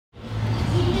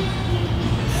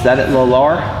Set it a little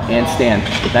lower and stand.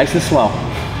 Nice and slow.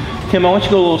 Tim, I want you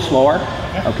to go a little slower,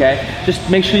 okay? Just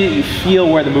make sure that you feel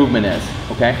where the movement is,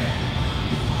 okay?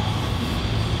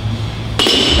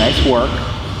 Nice work.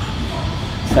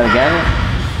 Set again,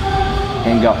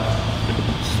 and go.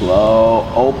 Slow,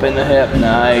 open the hip,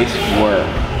 nice work.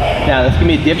 Now let's give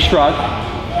me a dip shrug.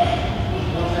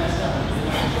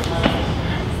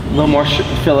 A little more,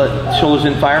 feel it, shoulders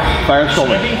in, fire the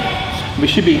shoulders. We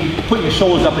should be putting your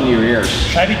shoulders up into your ears.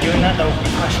 Should I be doing that though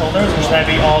with my shoulders, or should I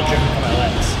be all driven from my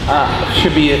legs?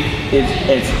 Should be,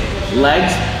 it's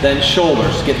legs, then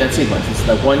shoulders. Get that sequence, it's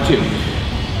like 1, 2.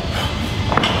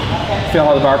 Feel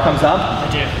how the bar comes up?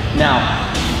 I do. Now,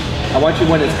 I want you,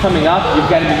 when it's coming up, you've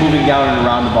got to be moving down and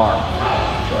around the bar.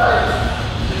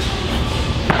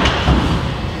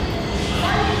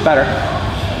 Better.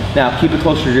 Now, keep it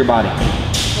closer to your body.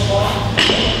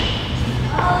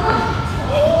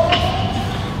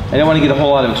 I don't want to get a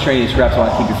whole lot of extraneous reps. I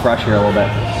want to keep you fresh here a little bit.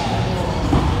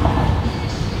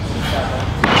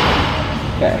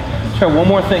 Okay. Let's try one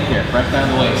more thing here, right down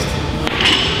the waist.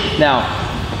 Now,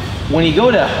 when you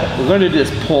go to, we're going to do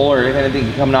this pull or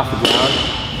anything coming off the ground,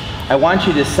 I want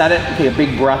you to set it, take a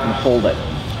big breath and hold it.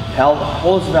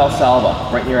 Hold this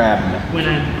Valsalva right in your abdomen.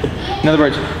 In other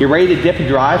words, you're ready to dip and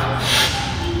drive,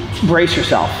 brace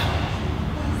yourself.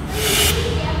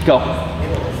 Go.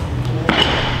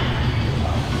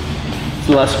 It's a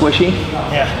little less squishy?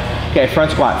 Yeah. Okay,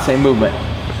 front squat, same movement.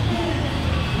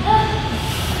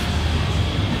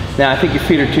 Now I think your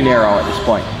feet are too narrow at this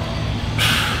point.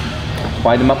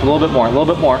 Widen them up a little bit more, a little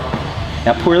bit more.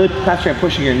 Now really concentrate on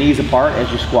pushing your knees apart as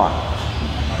you squat.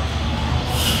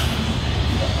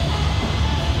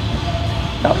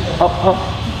 Up, up, up.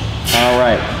 All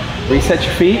right. Reset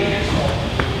your feet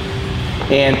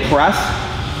and press.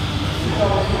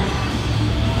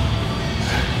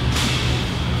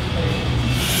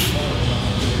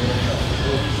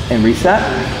 And reset.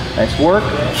 Nice work.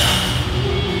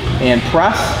 And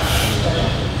press.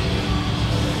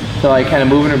 So like kind of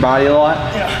moving your body a lot,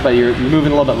 but you're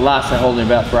moving a little bit less and holding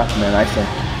your breath in there nicely.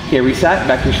 Okay, reset,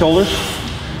 back to your shoulders.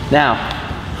 Now,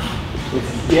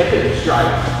 it's dip and it's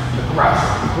drive.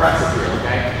 Aggressive here,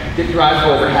 okay? Dip, drive,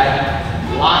 go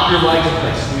overhead. Lock your legs in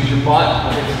place. Squeeze your butt.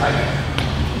 I'll get this tight.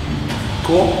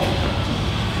 Cool?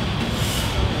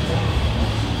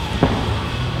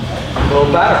 A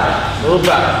little better. A little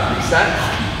better. Reset.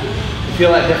 You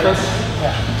feel that difference?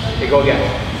 Yeah. Okay, go again.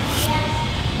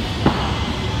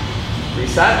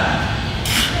 Reset.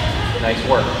 Nice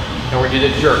work. Now we're going to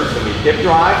do the jerk. It's going to be dip,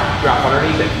 drive, drop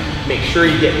underneath it. Make sure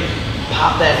you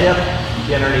pop that hip,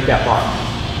 get underneath that bar.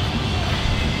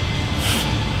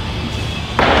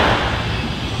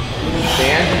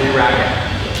 Stand, re-rack it.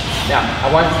 Now, I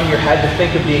want in your head to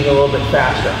think of being a little bit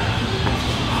faster.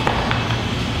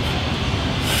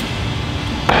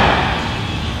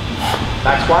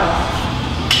 Back squat.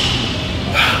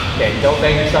 Okay, don't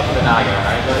bang yourself in the noggin, all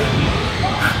right, buddy?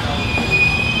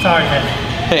 Sorry, head.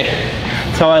 Hey,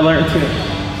 that's how I learned too.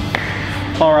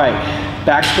 All right,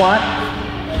 back squat.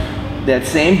 That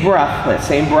same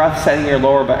breath, setting your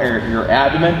lower back, or your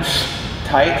abdomen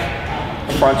tight.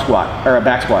 Front squat, or a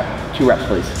back squat. 2 reps,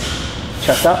 please.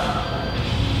 Chest up.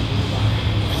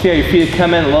 See how your feet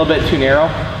come in a little bit too narrow?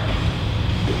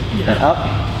 And up.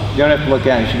 You don't have to look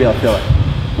down, you should be able to feel it.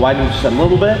 Widen just a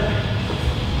little bit.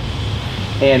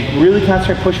 And really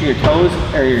concentrate pushing your toes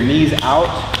or your knees out.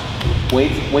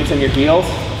 Weights on your heels.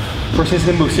 First thing's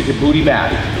gonna move, stick your booty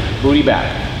back. Booty back.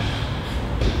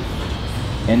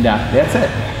 And that's it.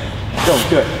 Go,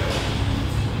 do it.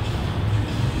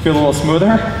 Feel a little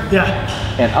smoother?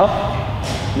 Yeah. And up.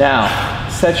 Now,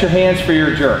 set your hands for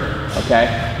your jerk, okay?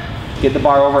 Get the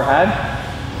bar overhead.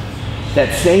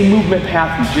 That same movement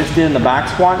path you just did in the back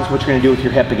squat is what you're gonna do with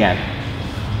your hip again,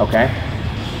 okay?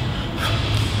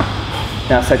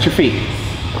 Now set your feet.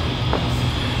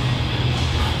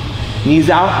 Knees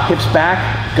out, hips back,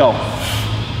 go.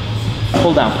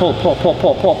 Pull down, pull, pull, pull,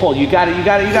 pull, pull, pull. You got it, you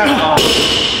got it, you got it. Oh.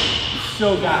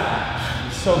 So got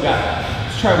it, so got it.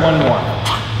 Let's try one more.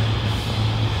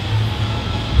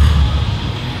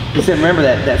 You said remember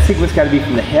that sequence got to be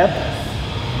from the hip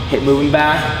moving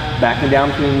back and down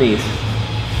between the knees.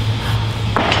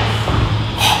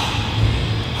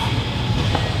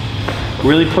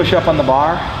 Really push up on the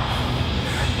bar.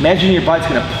 Imagine your butt's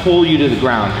going to pull you to the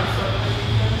ground.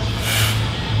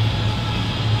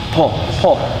 Pull,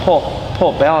 pull, pull,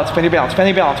 pull. Balance, spin your balance, spin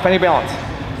your balance, spin your balance.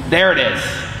 There it is.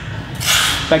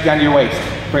 Back down to your waist.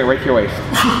 Bring it right to your waist.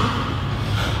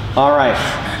 All right.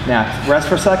 Now, rest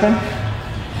for a second.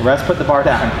 Rest, put the bar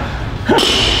down.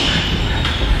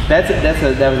 That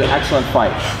was an excellent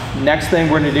fight. Next thing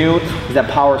we're going to do is that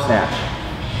power snatch.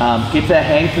 Get to that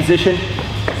hang position.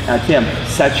 Now Tim,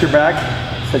 set your back,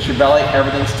 set your belly,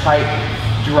 everything's tight,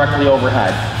 directly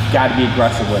overhead. Got to be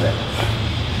aggressive with it.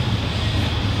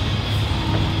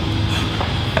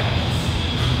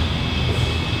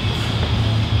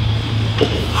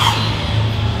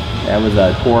 That was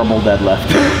a horrible deadlift.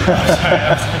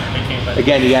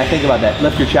 Again, you gotta think about that.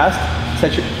 Lift your chest,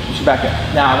 set your back up.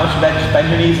 Now I want you to just bend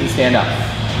your knees and stand up.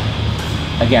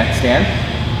 Again, stand,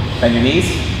 bend your knees,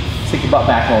 stick your butt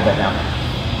back a little bit now.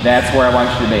 That's where I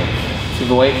want you to be. Keep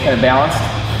the weight kind of balanced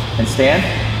and stand.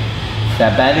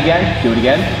 That bend again, do it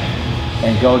again,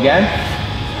 and go again.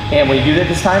 And when you do that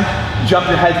this time, jump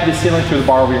your head to the ceiling through the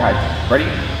bar over your head. Ready?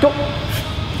 Go.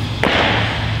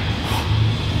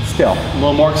 Still, a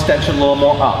little more extension, a little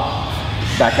more up.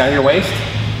 Back down your waist.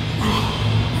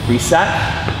 Reset.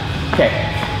 Okay.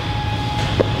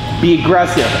 Be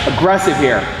aggressive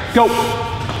here. Go.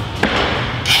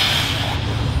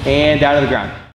 And down to the ground.